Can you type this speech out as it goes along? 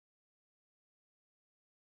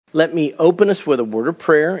Let me open us with a word of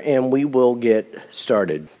prayer and we will get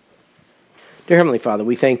started. Dear Heavenly Father,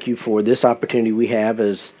 we thank you for this opportunity we have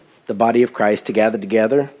as the body of Christ to gather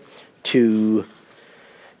together, to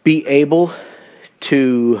be able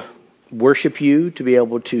to worship you, to be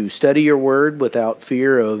able to study your word without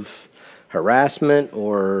fear of harassment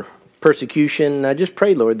or persecution. I just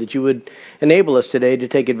pray, Lord, that you would enable us today to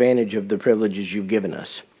take advantage of the privileges you've given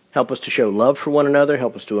us. Help us to show love for one another,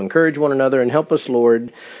 help us to encourage one another, and help us,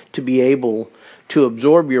 Lord, to be able to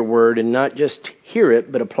absorb your word and not just hear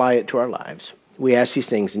it, but apply it to our lives. We ask these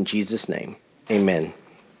things in Jesus' name. Amen.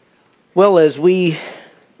 Well, as we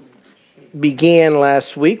began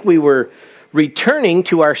last week, we were returning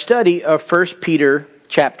to our study of 1 Peter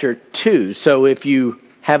chapter 2. So if you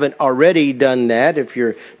haven't already done that, if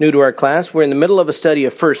you're new to our class, we're in the middle of a study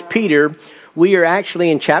of 1 Peter. We are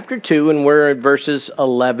actually in chapter 2, and we're at verses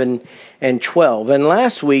 11 and 12. And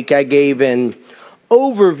last week I gave an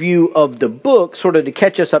overview of the book, sort of to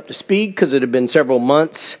catch us up to speed, because it had been several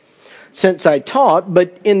months since I taught.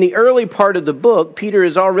 But in the early part of the book, Peter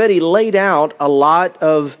has already laid out a lot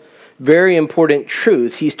of very important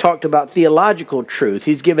truth. He's talked about theological truth.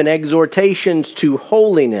 He's given exhortations to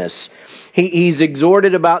holiness. He's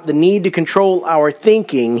exhorted about the need to control our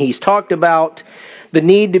thinking. He's talked about the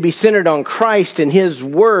need to be centered on Christ and His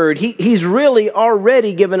Word. He's really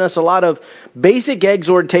already given us a lot of basic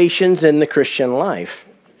exhortations in the Christian life.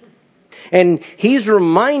 And he's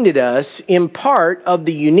reminded us in part of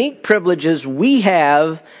the unique privileges we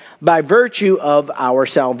have by virtue of our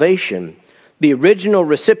salvation. The original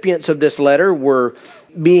recipients of this letter were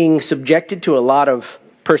being subjected to a lot of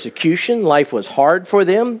persecution. Life was hard for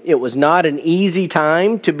them. It was not an easy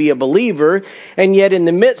time to be a believer. And yet in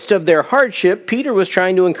the midst of their hardship, Peter was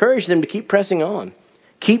trying to encourage them to keep pressing on.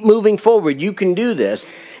 Keep moving forward. You can do this.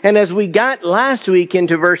 And as we got last week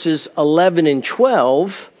into verses 11 and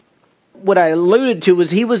 12, what I alluded to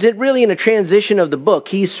was he was really in a transition of the book.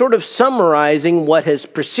 He's sort of summarizing what has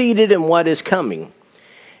preceded and what is coming.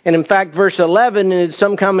 And in fact, verse 11, and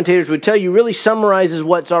some commentators would tell you, really summarizes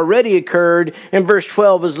what's already occurred, and verse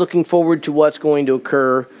 12 is looking forward to what's going to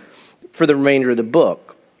occur for the remainder of the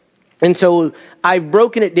book. And so I've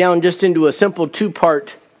broken it down just into a simple two-part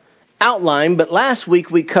outline, but last week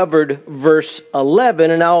we covered verse 11,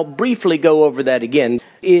 and I'll briefly go over that again.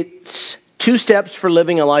 It's 2 steps for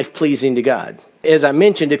living a life pleasing to God. As I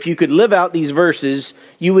mentioned, if you could live out these verses,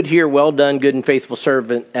 you would hear, "Well done, good and faithful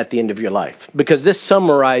servant," at the end of your life. Because this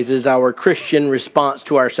summarizes our Christian response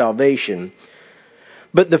to our salvation.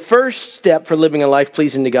 But the first step for living a life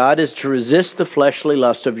pleasing to God is to resist the fleshly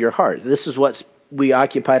lust of your heart. This is what we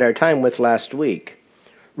occupied our time with last week.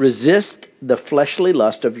 Resist the fleshly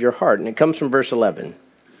lust of your heart. And it comes from verse 11.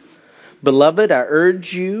 "Beloved, I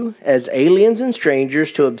urge you as aliens and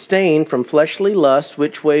strangers to abstain from fleshly lusts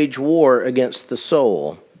which wage war against the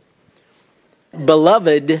soul."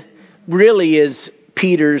 Beloved really is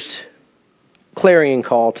Peter's clarion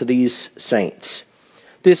call to these saints.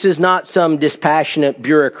 This is not some dispassionate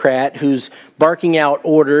bureaucrat who's barking out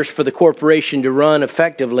orders for the corporation to run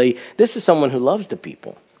effectively. This is someone who loves the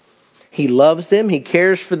people. He loves them, he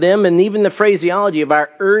cares for them, and even the phraseology of "I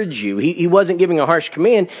urge you," he wasn't giving a harsh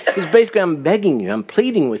command. He's basically, "I'm begging you, I'm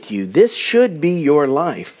pleading with you. This should be your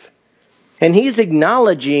life." And he's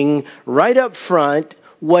acknowledging right up front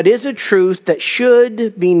what is a truth that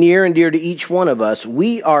should be near and dear to each one of us.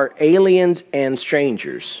 We are aliens and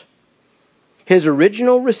strangers. His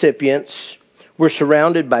original recipients were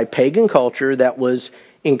surrounded by pagan culture that was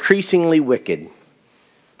increasingly wicked.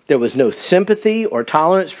 There was no sympathy or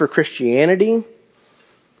tolerance for Christianity.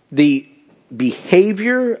 The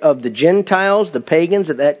behavior of the Gentiles, the pagans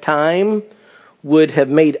at that time, would have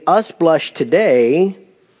made us blush today.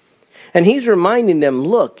 And he's reminding them,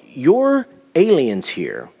 look, you're aliens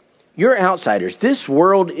here. You're outsiders. This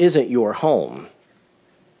world isn't your home.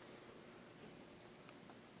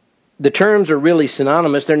 The terms are really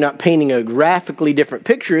synonymous. They're not painting a graphically different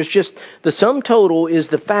picture. It's just the sum total is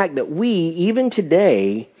the fact that we, even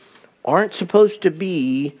today, aren't supposed to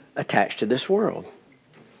be attached to this world.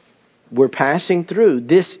 We're passing through.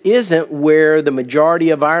 This isn't where the majority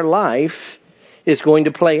of our life is going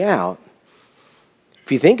to play out.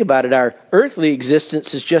 If you think about it, our earthly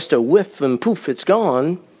existence is just a whiff and poof, it's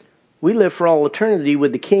gone. We live for all eternity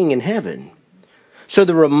with the King in heaven. So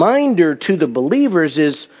the reminder to the believers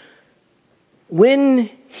is, when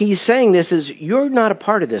he's saying this, is you're not a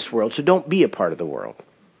part of this world, so don't be a part of the world.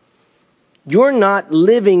 You're not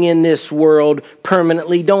living in this world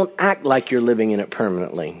permanently. Don't act like you're living in it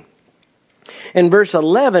permanently. And verse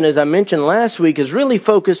 11, as I mentioned last week, is really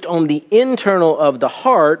focused on the internal of the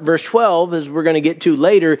heart. Verse 12, as we're going to get to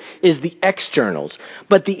later, is the externals.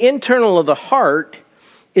 But the internal of the heart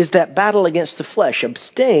is that battle against the flesh.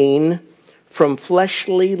 Abstain from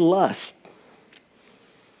fleshly lust.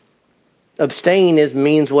 Abstain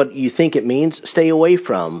means what you think it means. Stay away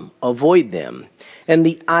from. Avoid them. And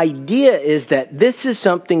the idea is that this is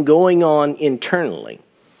something going on internally.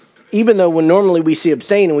 Even though when normally we see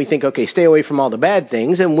abstain and we think, okay, stay away from all the bad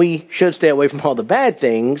things, and we should stay away from all the bad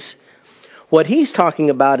things, what he's talking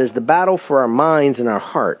about is the battle for our minds and our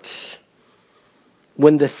hearts.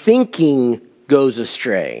 When the thinking goes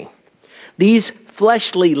astray. These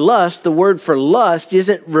fleshly lusts, the word for lust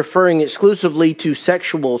isn't referring exclusively to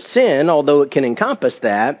sexual sin, although it can encompass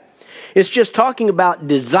that. It's just talking about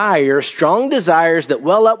desire, strong desires that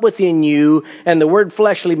well up within you, and the word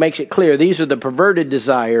fleshly makes it clear. These are the perverted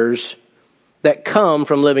desires that come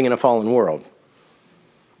from living in a fallen world.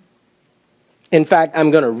 In fact,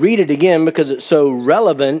 I'm going to read it again because it's so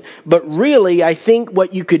relevant, but really I think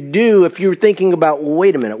what you could do if you're thinking about, well,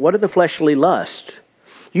 wait a minute, what are the fleshly lusts?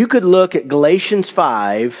 You could look at Galatians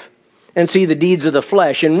 5 and see the deeds of the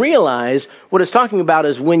flesh and realize what it's talking about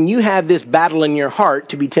is when you have this battle in your heart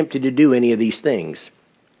to be tempted to do any of these things.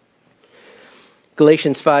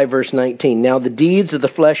 Galatians 5 verse 19. Now the deeds of the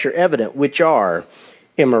flesh are evident, which are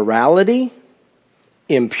immorality,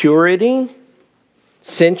 impurity,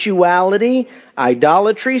 sensuality,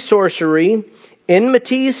 idolatry, sorcery,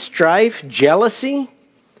 enmity, strife, jealousy,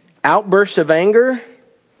 outbursts of anger,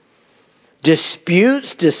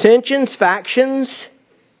 disputes, dissensions, factions,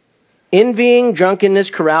 envying, drunkenness,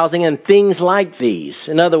 carousing, and things like these.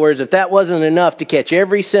 In other words, if that wasn't enough to catch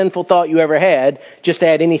every sinful thought you ever had, just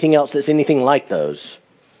add anything else that's anything like those.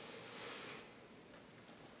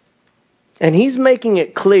 And he's making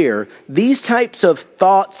it clear, these types of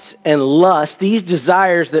thoughts and lusts, these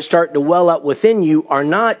desires that start to well up within you are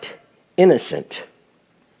not innocent.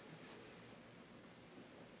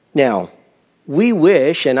 Now, we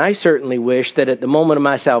wish, and I certainly wish, that at the moment of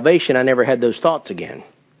my salvation I never had those thoughts again.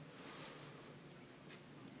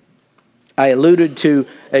 I alluded to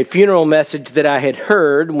a funeral message that I had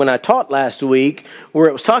heard when I taught last week where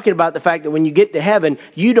it was talking about the fact that when you get to heaven,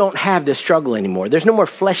 you don't have this struggle anymore. There's no more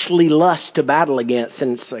fleshly lust to battle against.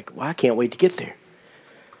 And it's like, well, I can't wait to get there.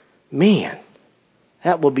 Man,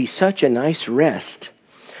 that will be such a nice rest.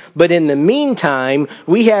 But in the meantime,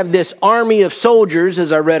 we have this army of soldiers,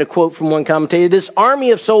 as I read a quote from one commentator, this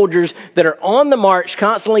army of soldiers that are on the march,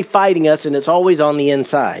 constantly fighting us, and it's always on the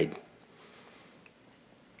inside.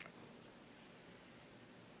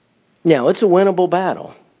 Now, it's a winnable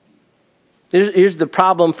battle. Here's the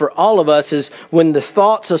problem for all of us is when the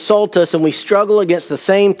thoughts assault us and we struggle against the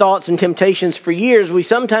same thoughts and temptations for years, we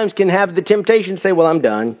sometimes can have the temptation to say, well, I'm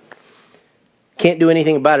done. Can't do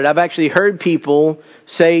anything about it. I've actually heard people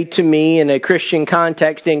say to me in a Christian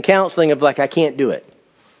context in counseling of like, I can't do it.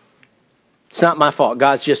 It's not my fault.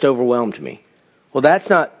 God's just overwhelmed me. Well, that's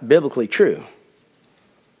not biblically true.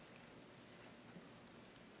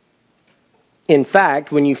 In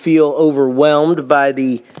fact, when you feel overwhelmed by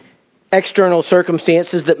the external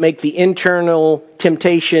circumstances that make the internal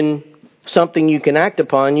temptation something you can act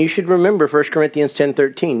upon, you should remember 1 Corinthians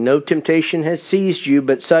 10:13. No temptation has seized you,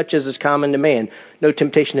 but such as is common to man. No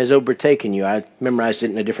temptation has overtaken you. I memorized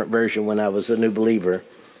it in a different version when I was a new believer.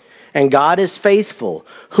 And God is faithful,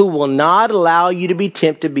 who will not allow you to be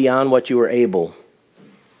tempted beyond what you are able.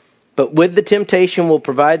 But with the temptation will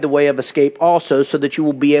provide the way of escape also, so that you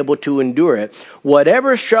will be able to endure it.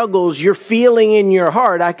 Whatever struggles you're feeling in your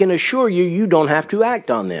heart, I can assure you, you don't have to act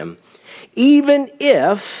on them. Even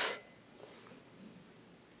if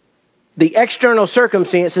the external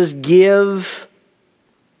circumstances give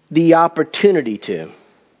the opportunity to.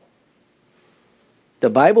 The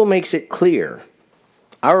Bible makes it clear.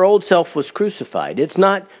 Our old self was crucified. It's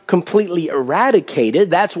not completely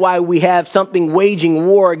eradicated. That's why we have something waging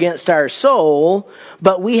war against our soul,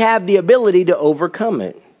 but we have the ability to overcome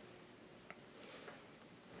it.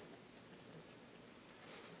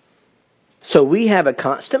 So we have a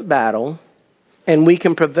constant battle, and we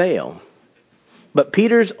can prevail. But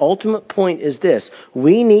Peter's ultimate point is this.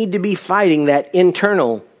 We need to be fighting that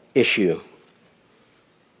internal issue.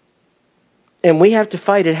 And we have to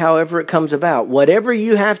fight it however it comes about. Whatever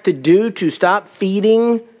you have to do to stop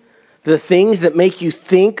feeding the things that make you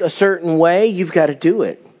think a certain way, you've got to do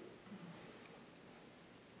it.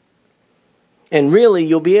 And really,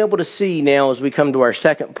 you'll be able to see now as we come to our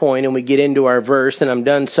second point and we get into our verse, and I'm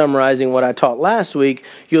done summarizing what I taught last week,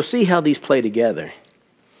 you'll see how these play together.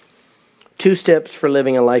 2 steps for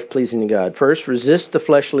living a life pleasing to God. First, resist the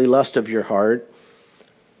fleshly lust of your heart.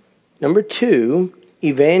 Number 2,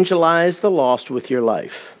 evangelize the lost with your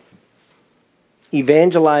life.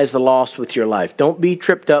 Evangelize the lost with your life. Don't be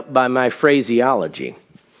tripped up by my phraseology.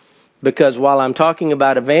 Because while I'm talking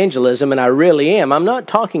about evangelism, and I really am, I'm not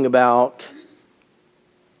talking about,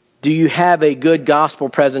 do you have a good gospel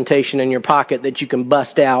presentation in your pocket that you can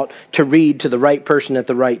bust out to read to the right person at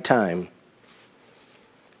the right time?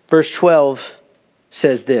 Verse 12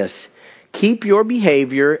 says this, keep your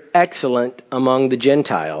behavior excellent among the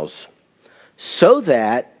Gentiles, so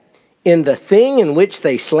that in the thing in which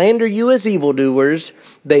they slander you as evildoers,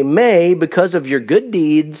 they may, because of your good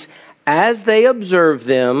deeds, as they observe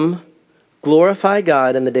them, glorify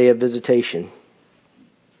God in the day of visitation.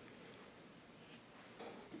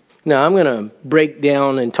 Now, I'm going to break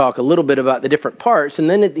down and talk a little bit about the different parts, and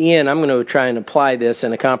then at the end, I'm going to try and apply this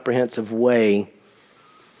in a comprehensive way,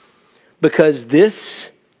 because this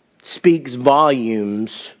speaks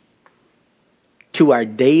volumes to our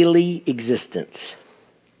daily existence.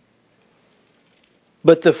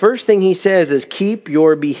 But the first thing he says is keep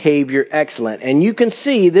your behavior excellent. And you can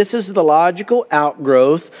see this is the logical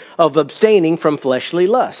outgrowth of abstaining from fleshly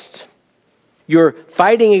lust. You're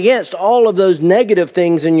fighting against all of those negative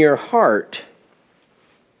things in your heart.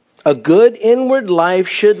 A good inward life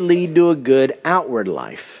should lead to a good outward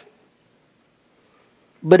life.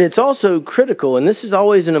 But it's also critical, and this is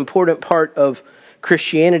always an important part of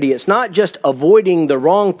Christianity. It's not just avoiding the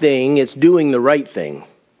wrong thing, it's doing the right thing.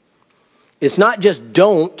 It's not just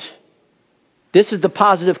don't. This is the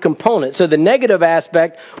positive component. So the negative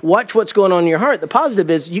aspect, watch what's going on in your heart. The positive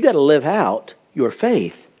is you got to live out your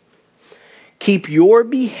faith. Keep your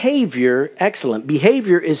behavior excellent.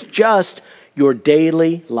 Behavior is just your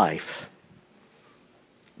daily life.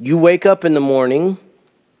 You wake up in the morning,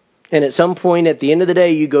 and at some point at the end of the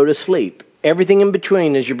day, you go to sleep. Everything in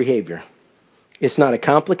between is your behavior. It's not a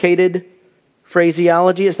complicated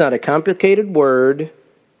phraseology. It's not a complicated word.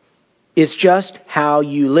 It's just how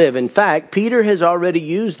you live. In fact, Peter has already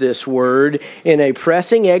used this word in a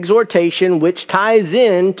pressing exhortation which ties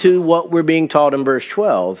into what we're being taught in verse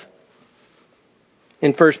 12.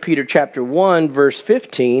 In 1 Peter chapter 1, verse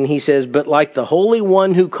 15, he says, but like the Holy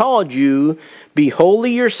One who called you, be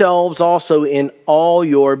holy yourselves also in all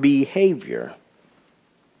your behavior.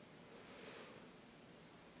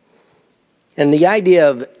 And the idea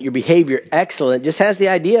of your behavior excellent just has the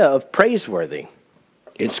idea of praiseworthy.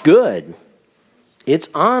 It's good. It's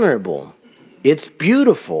honorable. It's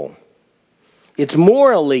beautiful. It's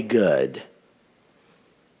morally good.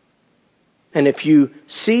 And if you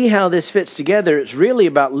see how this fits together, it's really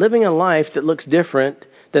about living a life that looks different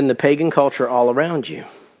than the pagan culture all around you.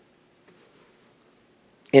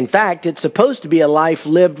 In fact, it's supposed to be a life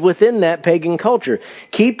lived within that pagan culture.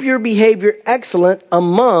 Keep your behavior excellent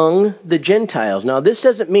among the Gentiles. Now, this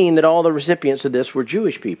doesn't mean that all the recipients of this were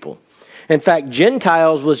Jewish people. In fact,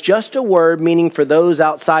 Gentiles was just a word meaning for those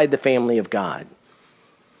outside the family of God.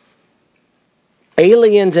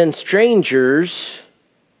 Aliens and strangers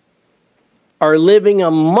are living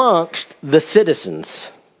amongst the citizens.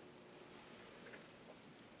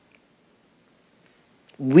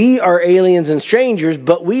 We are aliens and strangers,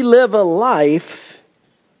 but we live a life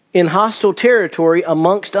in hostile territory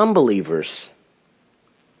amongst unbelievers.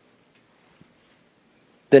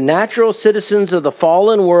 The natural citizens of the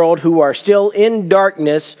fallen world who are still in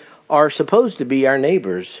darkness are supposed to be our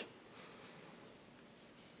neighbors.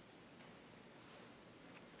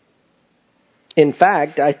 In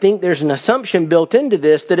fact, I think there's an assumption built into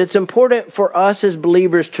this that it's important for us as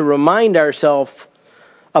believers to remind ourselves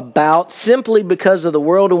about, simply because of the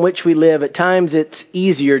world in which we live. At times it's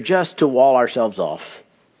easier just to wall ourselves off.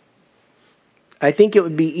 I think it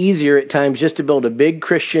would be easier at times just to build a big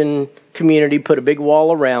Christian community, put a big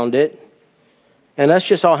wall around it, and us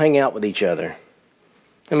just all hang out with each other.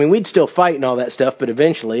 I mean, we'd still fight and all that stuff, but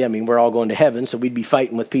eventually, we're all going to heaven, so we'd be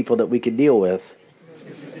fighting with people that we could deal with.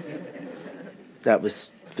 That was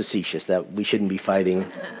facetious. That we shouldn't be fighting.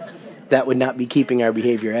 That would not be keeping our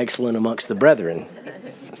behavior excellent amongst the brethren.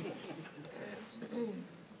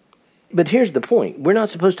 But here's the point. We're not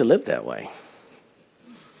supposed to live that way.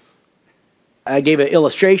 I gave an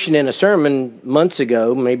illustration in a sermon months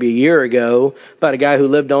ago, maybe a year ago, about a guy who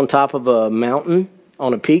lived on top of a mountain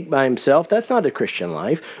on a peak by himself. That's not a Christian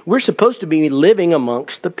life. We're supposed to be living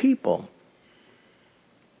amongst the people.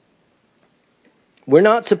 We're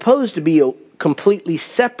not supposed to be completely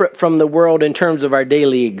separate from the world in terms of our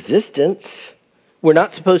daily existence. We're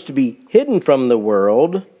not supposed to be hidden from the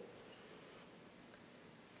world.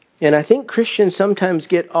 And I think Christians sometimes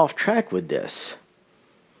get off track with this.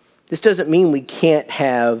 This doesn't mean we can't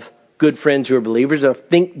have good friends who are believers. I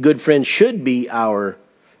think believers should be our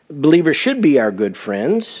good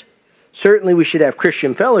friends. Certainly we should have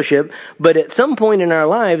Christian fellowship, but at some point in our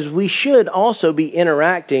lives, we should also be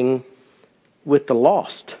interacting with the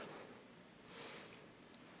lost.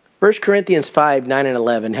 1 Corinthians 5, 9 and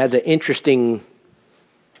 11 has an interesting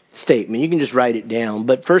statement. You can just write it down.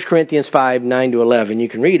 But 1 Corinthians 5, 9 to 11, you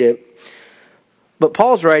can read it. But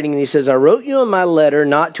Paul's writing and he says, I wrote you in my letter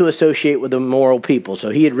not to associate with immoral people.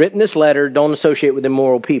 So he had written this letter, don't associate with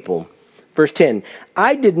immoral people. Verse 10,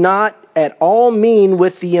 I did not at all mean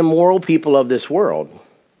with the immoral people of this world,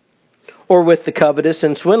 or with the covetous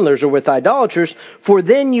and swindlers, or with idolaters, for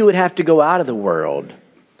then you would have to go out of the world.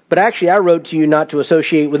 But actually I wrote to you not to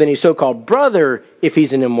associate with any so-called brother if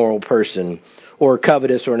he's an immoral person, or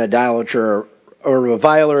covetous, or an idolater, or a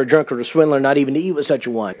reviler, or a drunkard, or a swindler, not even to eat with such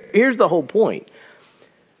a one. Here's the whole point.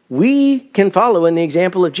 We can follow in the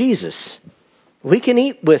example of Jesus. We can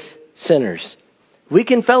eat with sinners. We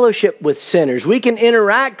can fellowship with sinners. We can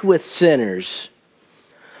interact with sinners.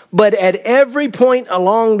 But at every point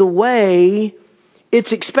along the way,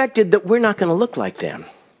 it's expected that we're not going to look like them.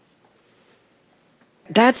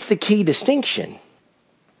 That's the key distinction.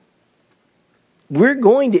 We're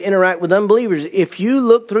going to interact with unbelievers. If you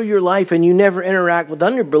look through your life and you never interact with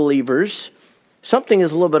unbelievers, something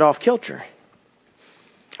is a little bit off kilter.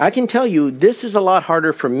 I can tell you, this is a lot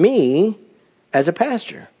harder for me as a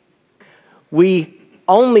pastor. We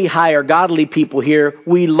only hire godly people here.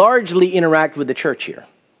 We largely interact with the church here.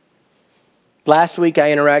 Last week I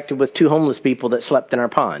interacted with 2 homeless people that slept in our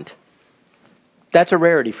pond. That's a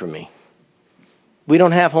rarity for me. We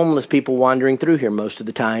don't have homeless people wandering through here most of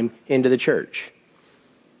the time into the church.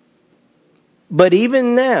 But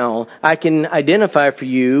even now, I can identify for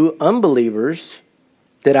you unbelievers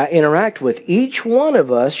that I interact with. Each one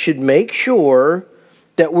of us should make sure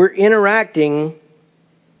that we're interacting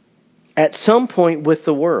at some point with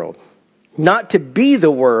the world. Not to be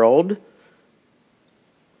the world,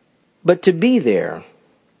 but to be there.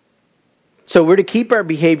 So we're to keep our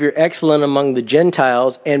behavior excellent among the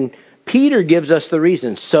Gentiles, and Peter gives us the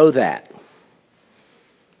reason, so that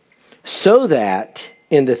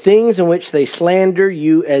in the things in which they slander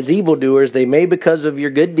you as evildoers, they may, because of your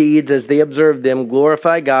good deeds, as they observe them,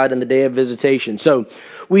 glorify God in the day of visitation. So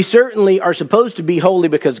we certainly are supposed to be holy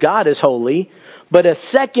because God is holy, but a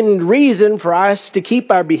second reason for us to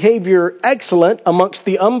keep our behavior excellent amongst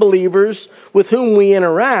the unbelievers with whom we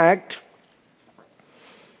interact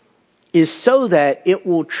is so that it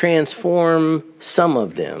will transform some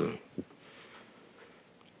of them.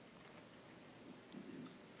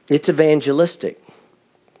 It's evangelistic.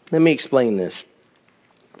 Let me explain this.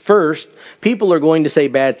 First, people are going to say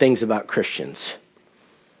bad things about Christians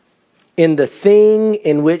in the thing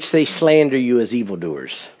in which they slander you as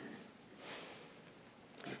evildoers.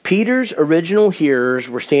 Peter's original hearers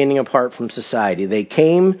were standing apart from society. They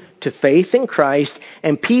came to faith in Christ,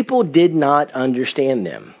 and people did not understand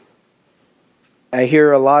them. I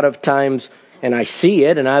hear a lot of times, and I see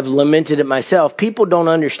it, and I've lamented it myself, people don't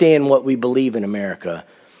understand what we believe in America.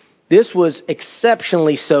 This was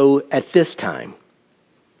exceptionally so at this time.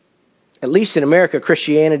 At least in America,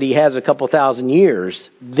 Christianity has a couple thousand years.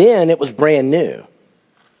 Then it was brand new.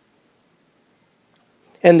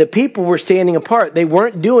 And the people were standing apart. They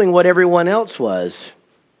weren't doing what everyone else was.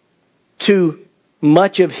 Too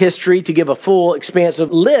much of history to give a full,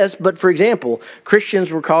 expansive list. But for example,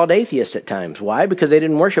 Christians were called atheists at times. Why? Because they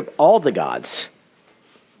didn't worship all the gods.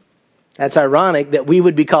 That's ironic that we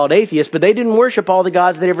would be called atheists, but they didn't worship all the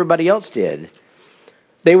gods that everybody else did.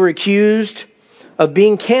 They were accused of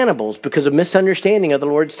being cannibals because of misunderstanding of the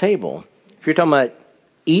Lord's table. If you're talking about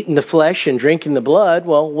eating the flesh and drinking the blood,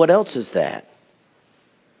 well, what else is that?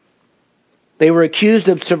 They were accused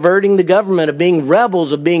of subverting the government, of being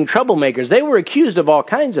rebels, of being troublemakers. They were accused of all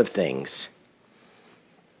kinds of things.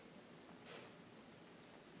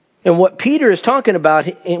 And what Peter is talking about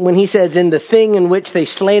when he says in the thing in which they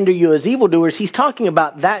slander you as evildoers, he's talking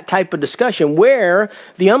about that type of discussion where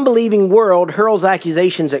the unbelieving world hurls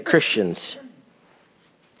accusations at Christians.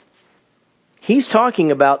 He's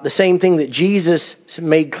talking about the same thing that Jesus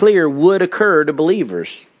made clear would occur to believers.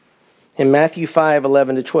 In Matthew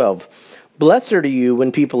 5:11-12, blessed are you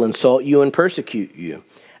when people insult you and persecute you,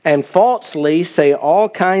 and falsely say all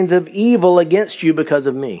kinds of evil against you because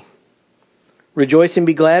of me. Rejoice and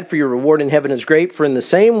be glad, for your reward in heaven is great, for in the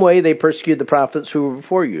same way they persecuted the prophets who were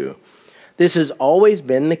before you. This has always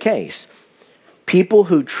been the case. People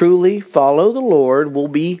who truly follow the Lord will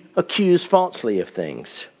be accused falsely of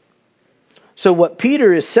things. So what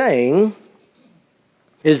Peter is saying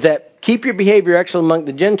is that keep your behavior excellent among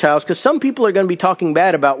the Gentiles, because some people are going to be talking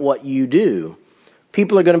bad about what you do.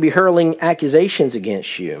 People are going to be hurling accusations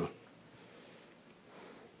against you.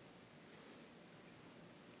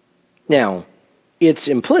 Now, it's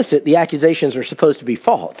implicit the accusations are supposed to be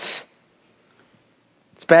false.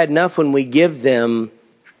 It's bad enough when we give them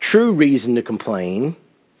true reason to complain.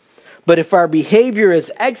 But if our behavior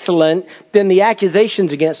is excellent, then the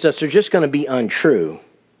accusations against us are just going to be untrue.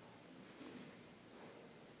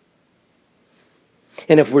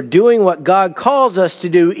 And if we're doing what God calls us to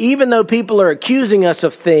do, even though people are accusing us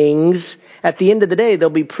of things, at the end of the day, they'll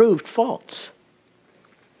be proved false.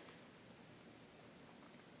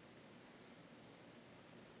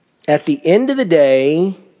 At the end of the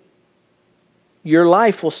day, your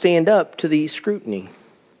life will stand up to the scrutiny.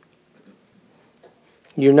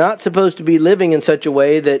 You're not supposed to be living in such a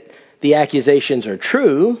way that the accusations are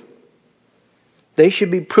true. They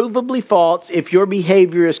should be provably false if your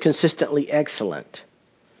behavior is consistently excellent.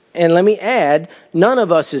 And let me add, none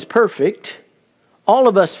of us is perfect. All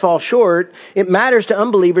of us fall short. It matters to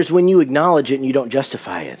unbelievers when you acknowledge it and you don't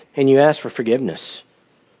justify it. And you ask for forgiveness.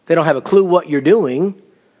 They don't have a clue what you're doing.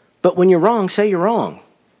 But when you're wrong, say you're wrong.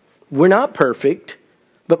 We're not perfect.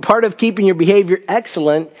 But part of keeping your behavior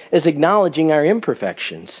excellent is acknowledging our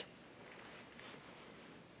imperfections.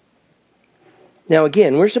 Now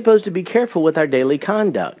again, we're supposed to be careful with our daily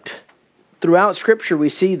conduct. Throughout Scripture we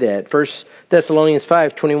see that. 1 Thessalonians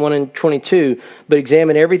 5:21 and 22. But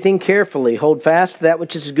examine everything carefully. Hold fast to that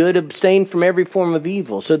which is good. Abstain from every form of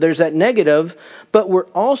evil. So there's that negative, but we're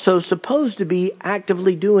also supposed to be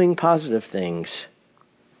actively doing positive things.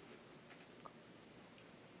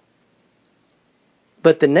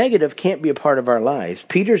 But the negative can't be a part of our lives.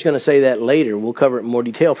 Peter's going to say that later. We'll cover it in more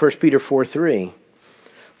detail. 1 Peter 4:3.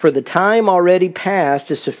 For the time already past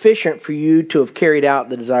is sufficient for you to have carried out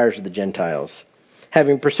the desires of the Gentiles,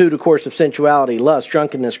 having pursued a course of sensuality, lust,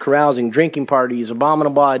 drunkenness, carousing, drinking parties,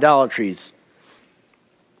 abominable idolatries.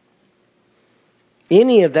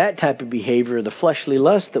 Any of that type of behavior, the fleshly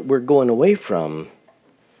lust that we're going away from.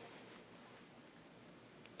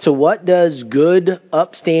 So what does good,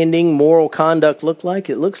 upstanding, moral conduct look like?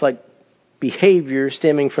 It looks like behavior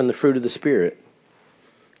stemming from the fruit of the Spirit.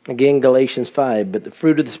 Again, Galatians 5, but the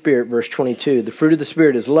fruit of the Spirit, verse 22. The fruit of the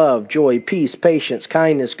Spirit is love, joy, peace, patience,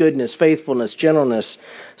 kindness, goodness, faithfulness, gentleness,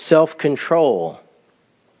 self-control.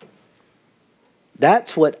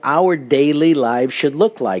 That's what our daily lives should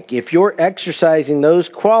look like. If you're exercising those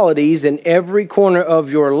qualities in every corner of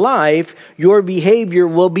your life, your behavior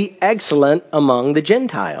will be excellent among the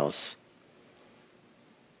Gentiles.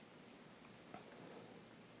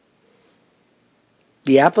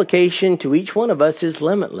 The application to each one of us is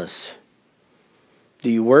limitless.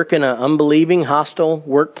 Do you work in an unbelieving, hostile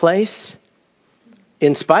workplace?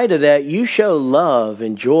 In spite of that, you show love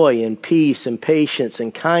and joy and peace and patience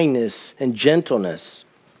and kindness and gentleness.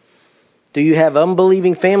 Do you have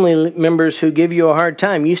unbelieving family members who give you a hard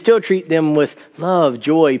time? You still treat them with love,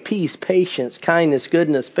 joy, peace, patience, kindness,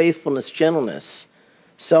 goodness, faithfulness, gentleness,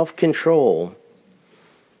 self-control.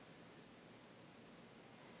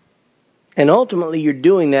 And ultimately you're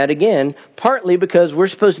doing that again, partly because we're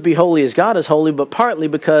supposed to be holy as God is holy, but partly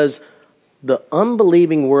because the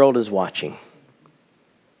unbelieving world is watching.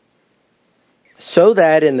 So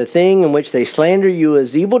that in the thing in which they slander you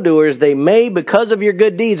as evildoers, they may, because of your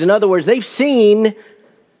good deeds, in other words, they've seen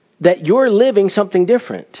that you're living something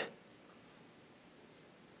different.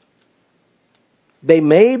 They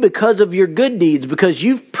may, because of your good deeds, because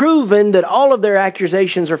you've proven that all of their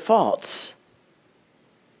accusations are false.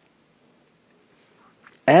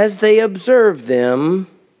 As they observe them,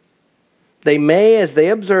 they may, as they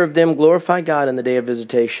observe them, glorify God in the day of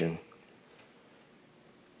visitation.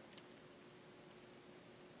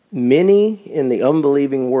 Many in the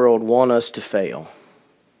unbelieving world want us to fail.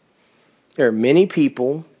 There are many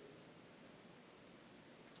people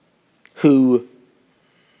who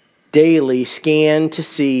daily scan to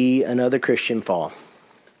see another Christian fall.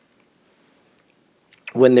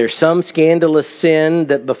 When there's some scandalous sin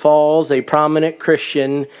that befalls a prominent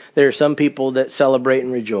Christian, there are some people that celebrate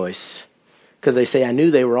and rejoice. Because they say, I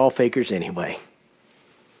knew they were all fakers anyway.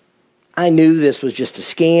 I knew this was just a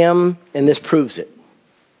scam, and this proves it.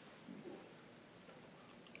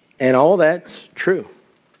 And all that's true.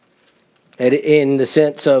 In the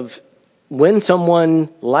sense of when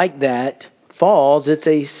someone like that falls, it's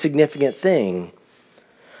a significant thing.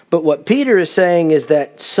 But what Peter is saying is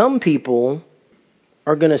that some people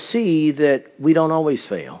are going to see that we don't always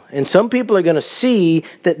fail. And some people are going to see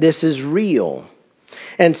that this is real.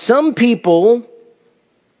 And some people,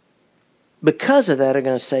 because of that, are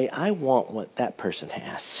going to say, I want what that person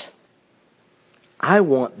has. I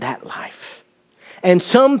want that life. And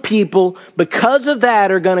some people, because of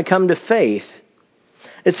that, are going to come to faith.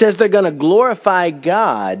 It says they're going to glorify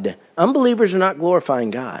God. Unbelievers are not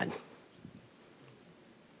glorifying God.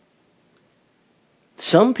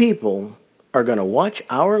 Some people are going to watch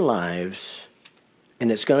our lives,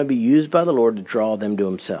 and it's going to be used by the Lord to draw them to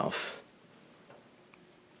Himself.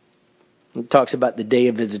 It talks about the day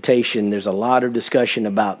of visitation. There's a lot of discussion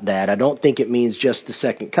about that. I don't think it means just the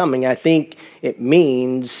second coming. I think it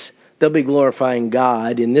means they'll be glorifying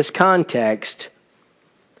God in this context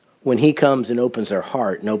when He comes and opens their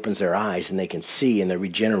heart and opens their eyes and they can see and they're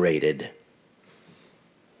regenerated.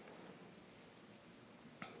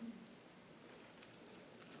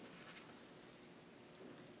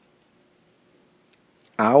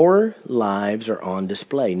 Our lives are on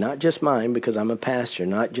display, not just mine because I'm a pastor,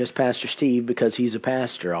 not just Pastor Steve because he's a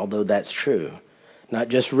pastor, although that's true, not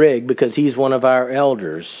just Rig because he's one of our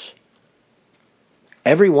elders.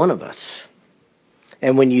 Every one of us.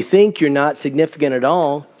 And when you think you're not significant at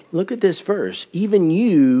all, look at this verse. Even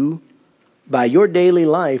you, by your daily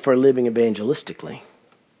life, are living evangelistically.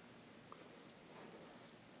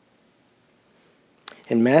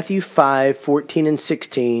 In Matthew 5:14 and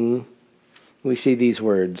 16, we see these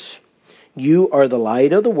words. You are the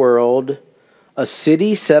light of the world. A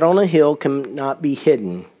city set on a hill cannot be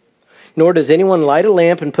hidden. Nor does anyone light a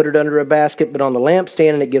lamp and put it under a basket, but on the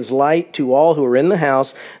lampstand, and it gives light to all who are in the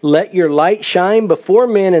house. Let your light shine before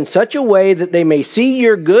men in such a way that they may see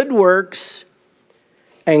your good works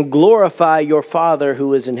and glorify your Father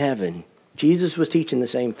who is in heaven. Jesus was teaching the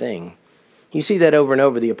same thing. You see that over and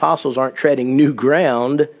over. The apostles aren't treading new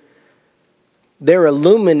ground. They're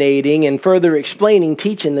illuminating and further explaining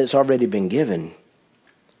teaching that's already been given.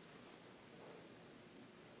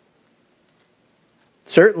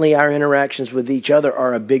 Certainly our interactions with each other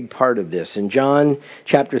are a big part of this. In John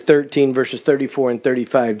chapter 13, verses 34 and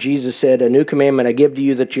 35, Jesus said, A new commandment I give to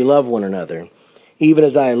you, that you love one another, even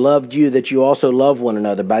as I loved you, that you also love one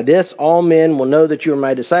another. By this all men will know that you are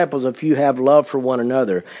my disciples, if you have love for one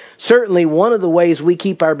another. Certainly one of the ways we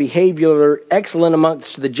keep our behavior excellent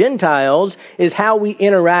amongst the Gentiles is how we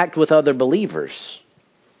interact with other believers.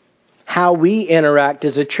 How we interact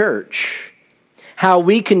as a church. How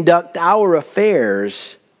we conduct our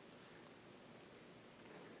affairs.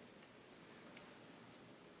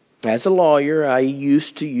 As a lawyer, I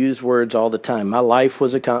used to use words all the time. My life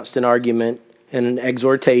was a constant argument and an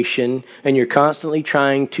exhortation, and you're constantly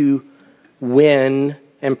trying to win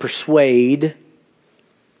and persuade.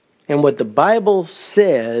 And what the Bible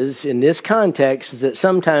says in this context is that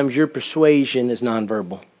sometimes your persuasion is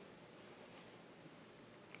nonverbal.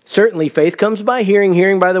 Certainly faith comes by hearing,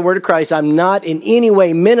 hearing by the word of Christ. I'm not in any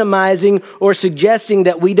way minimizing or suggesting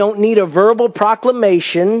that we don't need a verbal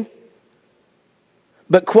proclamation.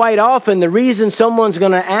 But quite often, the reason someone's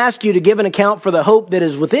going to ask you to give an account for the hope that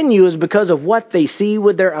is within you is because of what they see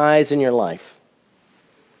with their eyes in your life.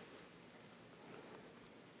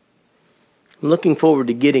 I'm looking forward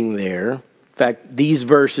to getting there. In fact, these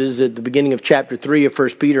verses at the beginning of chapter 3 of 1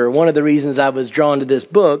 Peter are one of the reasons I was drawn to this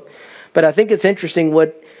book. But I think it's interesting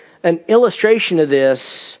what an illustration of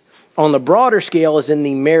this on the broader scale is in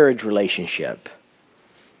the marriage relationship.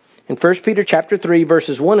 In 1 Peter chapter 3,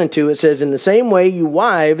 verses 1 and 2, it says, In the same way, you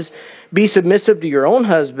wives, be submissive to your own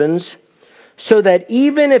husbands, so that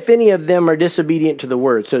even if any of them are disobedient to the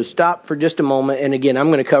word. So stop for just a moment, and again, I'm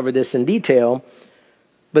going to cover this in detail.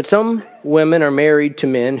 But some women are married to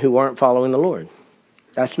men who aren't following the Lord.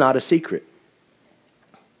 That's not a secret.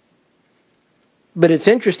 But it's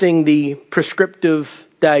interesting, the prescriptive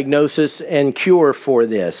diagnosis and cure for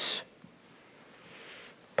this.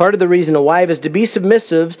 Part of the reason a wife is to be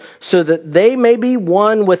submissive so that they may be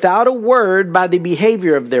won without a word by the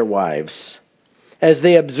behavior of their wives, as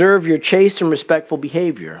they observe your chaste and respectful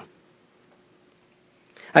behavior.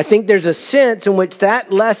 I think there's a sense in which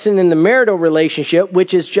that lesson in the marital relationship,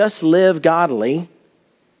 which is just live godly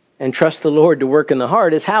and trust the Lord to work in the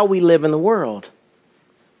heart, is how we live in the world.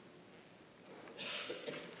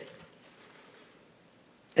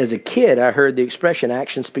 As a kid, I heard the expression,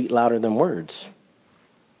 actions speak louder than words.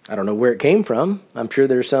 I don't know where it came from. I'm sure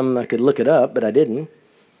there's some I could look it up, but I didn't.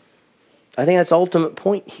 I think that's the ultimate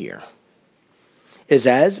point here. Is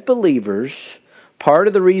as believers, part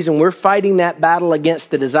of the reason we're fighting that battle against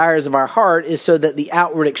the desires of our heart is so that the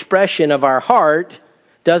outward expression of our heart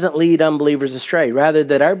doesn't lead unbelievers astray. Rather,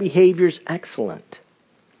 that our behavior is excellent.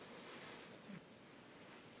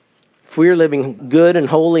 If we're living good and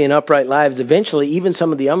holy and upright lives, eventually even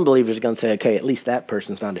some of the unbelievers are going to say, okay, at least that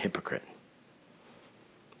person's not a hypocrite.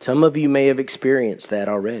 Some of you may have experienced that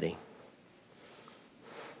already.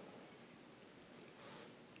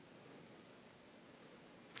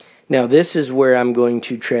 Now, this is where I'm going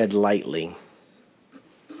to tread lightly,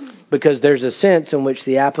 because there's a sense in which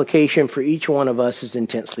the application for each one of us is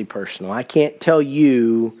intensely personal. I can't tell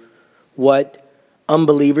you what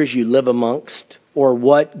unbelievers you live amongst or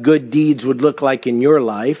what good deeds would look like in your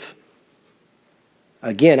life.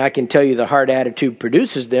 Again, I can tell you the heart attitude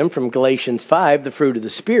produces them from Galatians 5, the fruit of the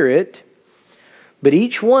Spirit. But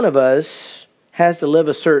each one of us has to live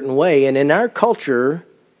a certain way. And in our culture,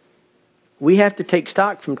 we have to take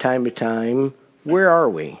stock from time to time. Where are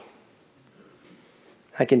we?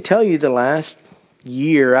 I can tell you the last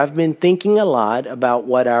year I've been thinking a lot about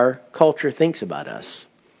what our culture thinks about us.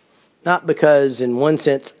 Not because in one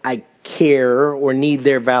sense I care or need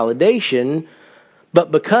their validation,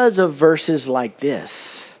 but because of verses like this.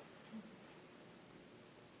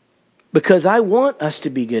 Because I want us to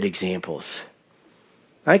be good examples.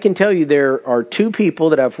 I can tell you there are two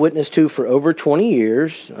people that I've witnessed to for over 20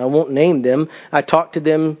 years. I won't name them. I talk to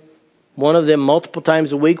them, one of them multiple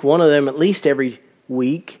times a week, one of them at least every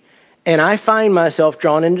week. And I find myself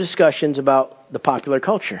drawn into discussions about the popular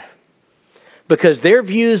culture. Because their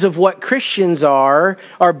views of what Christians are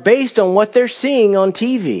based on what they're seeing on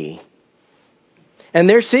TV. And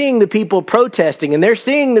they're seeing the people protesting, and they're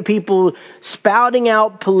seeing the people spouting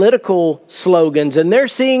out political slogans, and they're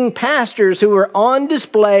seeing pastors who are on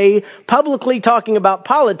display publicly talking about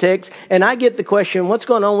politics, and I get the question, what's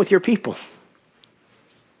going on with your people?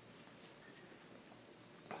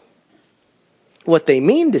 What they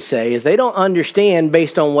mean to say is they don't understand,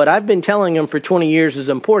 based on what I've been telling them for 20 years is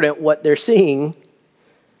important, what they're seeing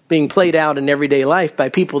being played out in everyday life by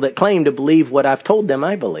people that claim to believe what I've told them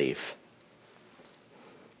I believe.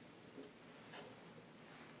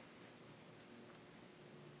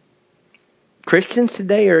 Christians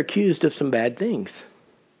today are accused of some bad things.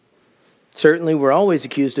 Certainly we're always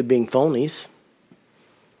accused of being phonies.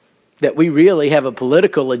 That we really have a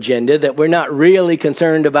political agenda, that we're not really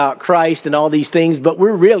concerned about Christ and all these things, but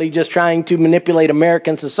we're really just trying to manipulate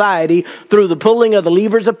American society through the pulling of the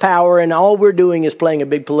levers of power, and all we're doing is playing a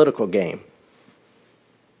big political game.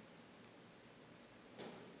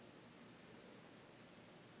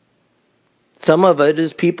 Some of it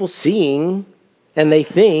is people seeing and they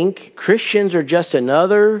think Christians are just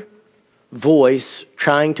another voice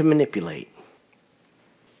trying to manipulate.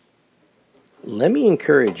 Let me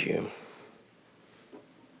encourage you.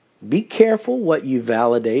 Be careful what you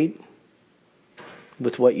validate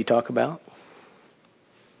with what you talk about.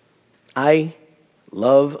 I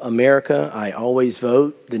love America. I always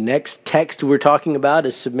vote. The next text we're talking about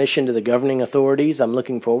is submission to the governing authorities. I'm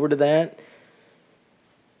looking forward to that.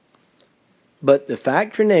 But the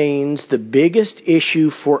fact remains, the biggest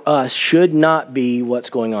issue for us should not be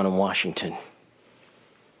what's going on in Washington.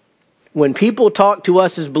 When people talk to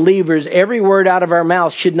us as believers, every word out of our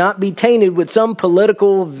mouth should not be tainted with some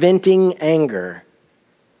political venting anger.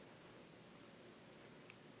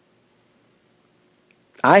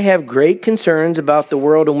 I have great concerns about the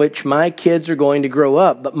world in which my kids are going to grow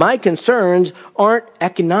up, but my concerns aren't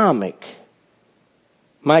economic.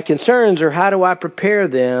 My concerns are how do I prepare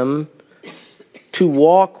them to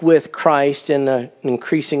walk with Christ in an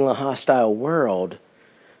increasingly hostile world.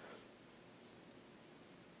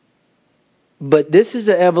 But this is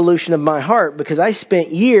an evolution of my heart because I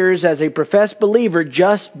spent years as a professed believer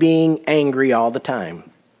just being angry all the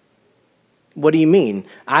time. What do you mean?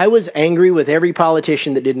 I was angry with every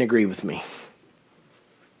politician that didn't agree with me.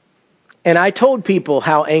 And I told people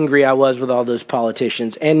how angry I was with all those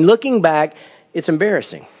politicians. And looking back, it's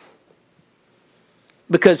embarrassing.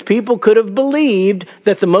 Because people could have believed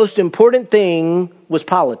that the most important thing was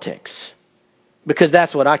politics. Because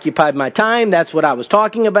that's what occupied my time. That's what I was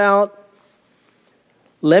talking about.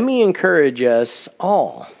 Let me encourage us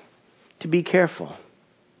all to be careful.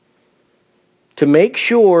 To make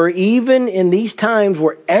sure, even in these times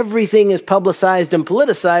where everything is publicized and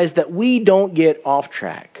politicized, that we don't get off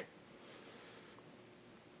track.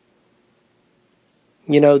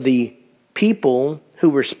 You know, the people who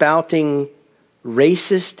were spouting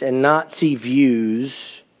racist and Nazi views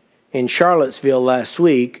in Charlottesville last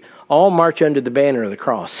week all march under the banner of the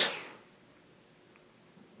cross.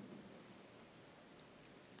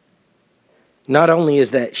 Not only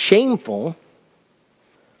is that shameful,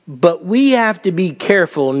 but we have to be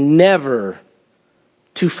careful never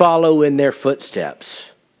to follow in their footsteps.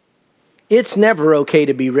 It's never okay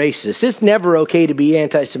to be racist. It's never okay to be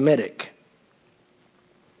anti-Semitic.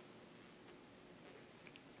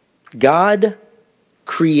 God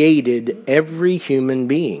created every human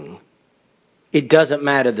being. It doesn't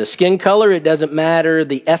matter the skin color. It doesn't matter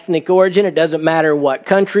the ethnic origin. It doesn't matter what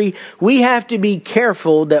country. We have to be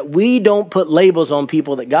careful that we don't put labels on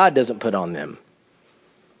people that God doesn't put on them.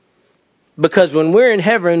 Because when we're in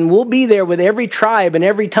heaven, we'll be there with every tribe and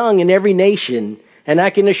every tongue and every nation. And I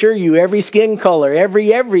can assure you, every skin color,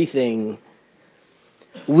 everything.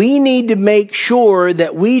 We need to make sure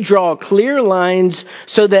that we draw clear lines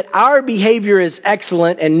so that our behavior is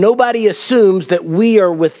excellent and nobody assumes that we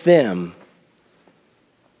are with them.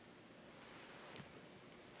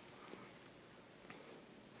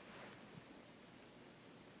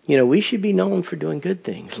 You know, we should be known for doing good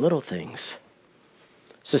things, little things.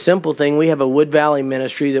 It's a simple thing. We have a Wood Valley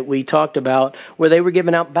ministry that we talked about where they were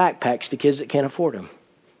giving out backpacks to kids that can't afford them.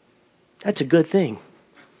 That's a good thing.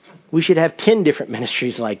 We should have 10 different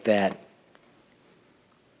ministries like that.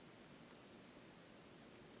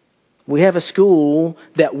 We have a school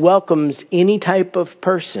that welcomes any type of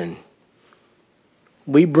person.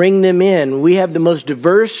 We bring them in. We have the most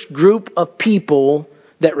diverse group of people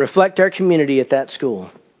that reflect our community at that school.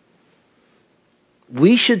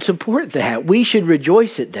 We should support that. We should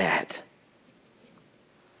rejoice at that.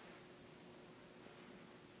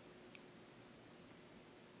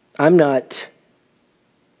 I'm not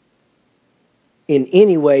in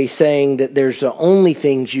any way saying that there's the only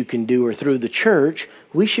things you can do or through the church.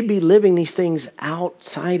 We should be living these things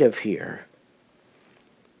outside of here.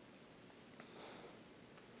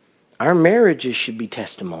 Our marriages should be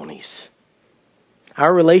testimonies.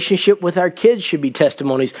 Our relationship with our kids should be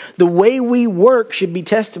testimonies. The way we work should be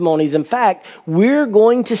testimonies. In fact, we're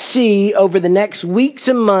going to see over the next weeks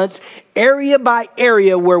and months, area by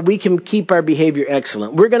area, where we can keep our behavior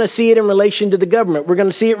excellent. We're going to see it in relation to the government. We're going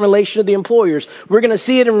to see it in relation to the employers. We're going to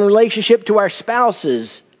see it in relationship to our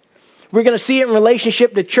spouses. We're going to see it in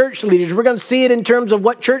relationship to church leaders. We're going to see it in terms of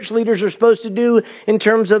what church leaders are supposed to do in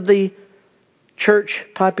terms of the church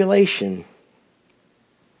population.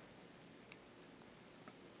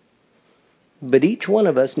 But each one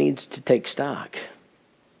of us needs to take stock.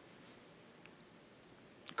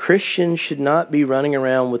 Christians should not be running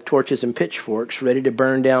around with torches and pitchforks ready to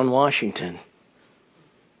burn down Washington.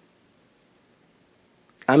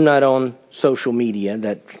 I'm not on social media.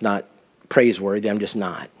 That's not praiseworthy. I'm just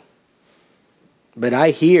not. But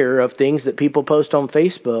I hear of things that people post on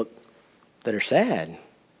Facebook that are sad.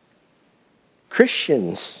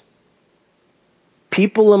 Christians,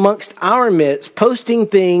 people amongst our midst, posting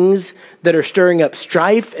things that are stirring up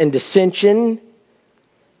strife and dissension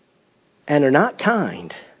and are not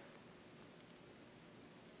kind.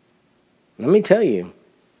 Let me tell you,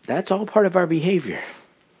 that's all part of our behavior.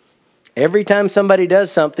 Every time somebody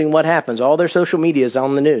does something, what happens? All their social media is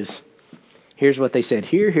on the news. Here's what they said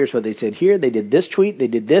here. Here's what they said here. They did this tweet. They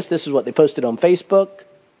did this. This is what they posted on Facebook.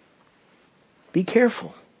 Be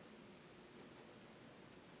careful.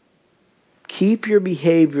 Keep your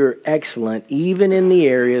behavior excellent, even in the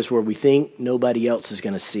areas where we think nobody else is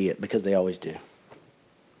going to see it, because they always do.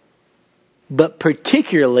 But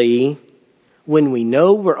particularly when we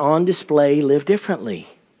know we're on display, live differently.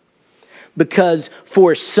 Because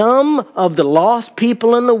for some of the lost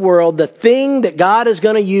people in the world, the thing that God is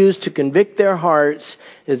going to use to convict their hearts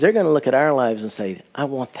is they're going to look at our lives and say, I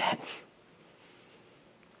want that.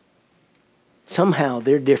 Somehow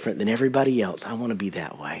they're different than everybody else. I want to be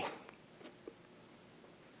that way.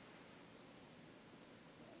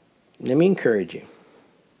 Let me encourage you.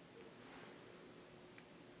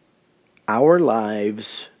 Our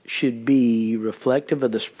lives should be reflective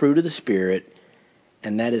of the fruit of the Spirit,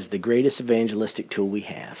 and that is the greatest evangelistic tool we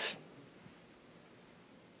have.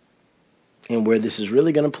 And where this is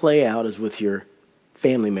really going to play out is with your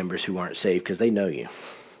family members who aren't saved, because they know you.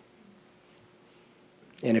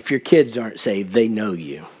 And if your kids aren't saved, they know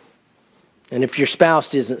you. And if your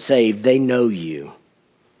spouse isn't saved, they know you.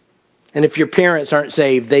 And if your parents aren't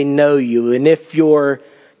saved, they know you. And if your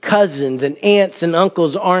cousins and aunts and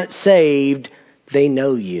uncles aren't saved, they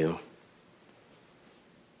know you.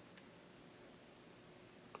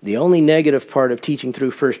 The only negative part of teaching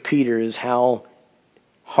through 1 Peter is how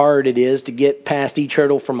hard it is to get past each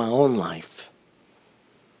hurdle for my own life.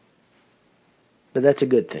 But that's a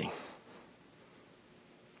good thing.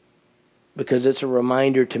 Because it's a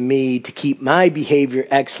reminder to me to keep my behavior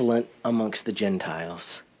excellent amongst the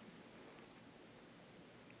Gentiles.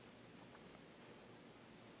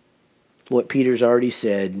 What Peter's already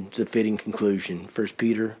said is a fitting conclusion. 1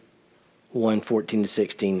 Peter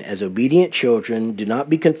 1:14-16. As obedient children, do not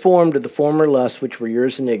be conformed to the former lusts which were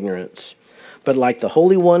yours in ignorance. But like the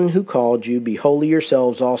Holy One who called you, be holy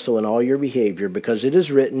yourselves also in all your behavior, because it is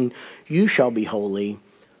written, you shall be holy,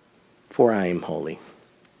 for I am holy.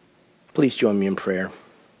 Please join me in prayer.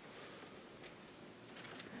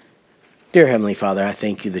 Dear Heavenly Father, I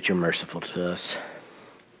thank you that you're merciful to us.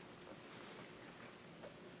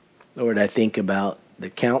 Lord, I think about the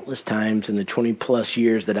countless times in the 20 plus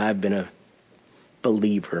years that I've been a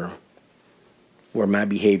believer where my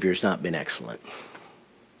behavior has not been excellent.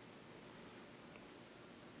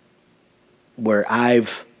 where I've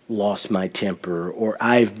lost my temper, or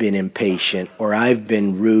I've been impatient, or I've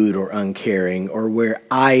been rude or uncaring, or where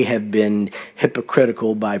I have been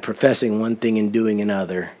hypocritical by professing one thing and doing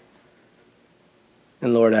another.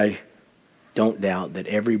 And Lord, I don't doubt that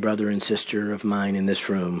every brother and sister of mine in this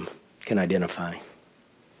room can identify.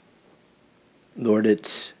 Lord,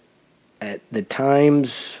 it's at the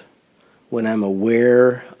times when I'm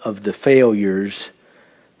aware of the failures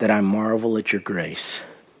that I marvel at your grace,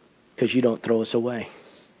 because you don't throw us away.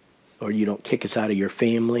 Lord, you don't kick us out of your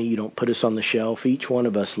family. You don't put us on the shelf. Each one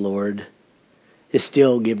of us, Lord, is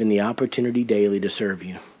still given the opportunity daily to serve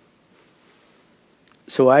you.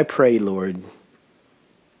 So I pray, Lord,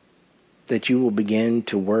 that you will begin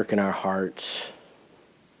to work in our hearts.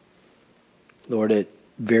 Lord, at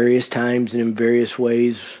various times and in various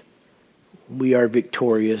ways, we are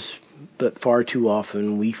victorious, but far too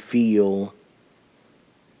often we feel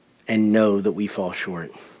and know that we fall short.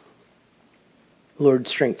 Lord,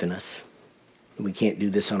 strengthen us. We can't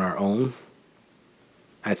do this on our own.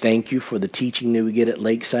 I thank you for the teaching that we get at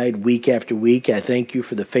Lakeside week after week. I thank you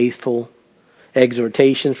for the faithful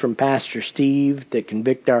exhortations from Pastor Steve that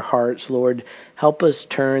convict our hearts. Lord, help us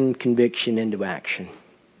turn conviction into action.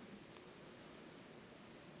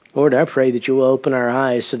 Lord, I pray that you will open our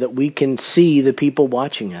eyes so that we can see the people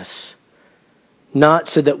watching us. Not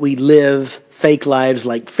so that we live fake lives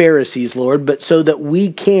like Pharisees, Lord, but so that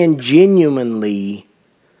we can genuinely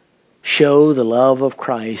show the love of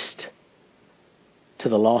Christ to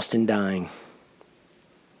the lost and dying.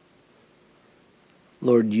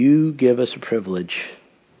 Lord, you give us a privilege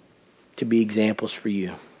to be examples for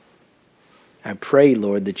you. I pray,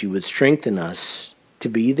 Lord, that you would strengthen us to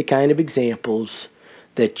be the kind of examples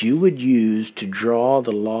that you would use to draw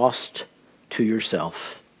the lost to yourself.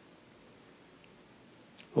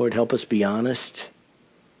 Lord, help us be honest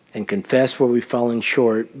and confess where we've fallen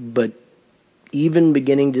short, but even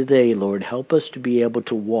beginning today, Lord, help us to be able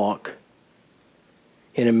to walk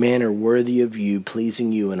in a manner worthy of you,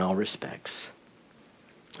 pleasing you in all respects.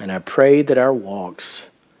 And I pray that our walks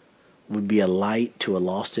would be a light to a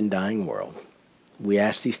lost and dying world. We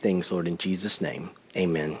ask these things, Lord, in Jesus' name.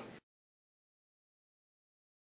 Amen.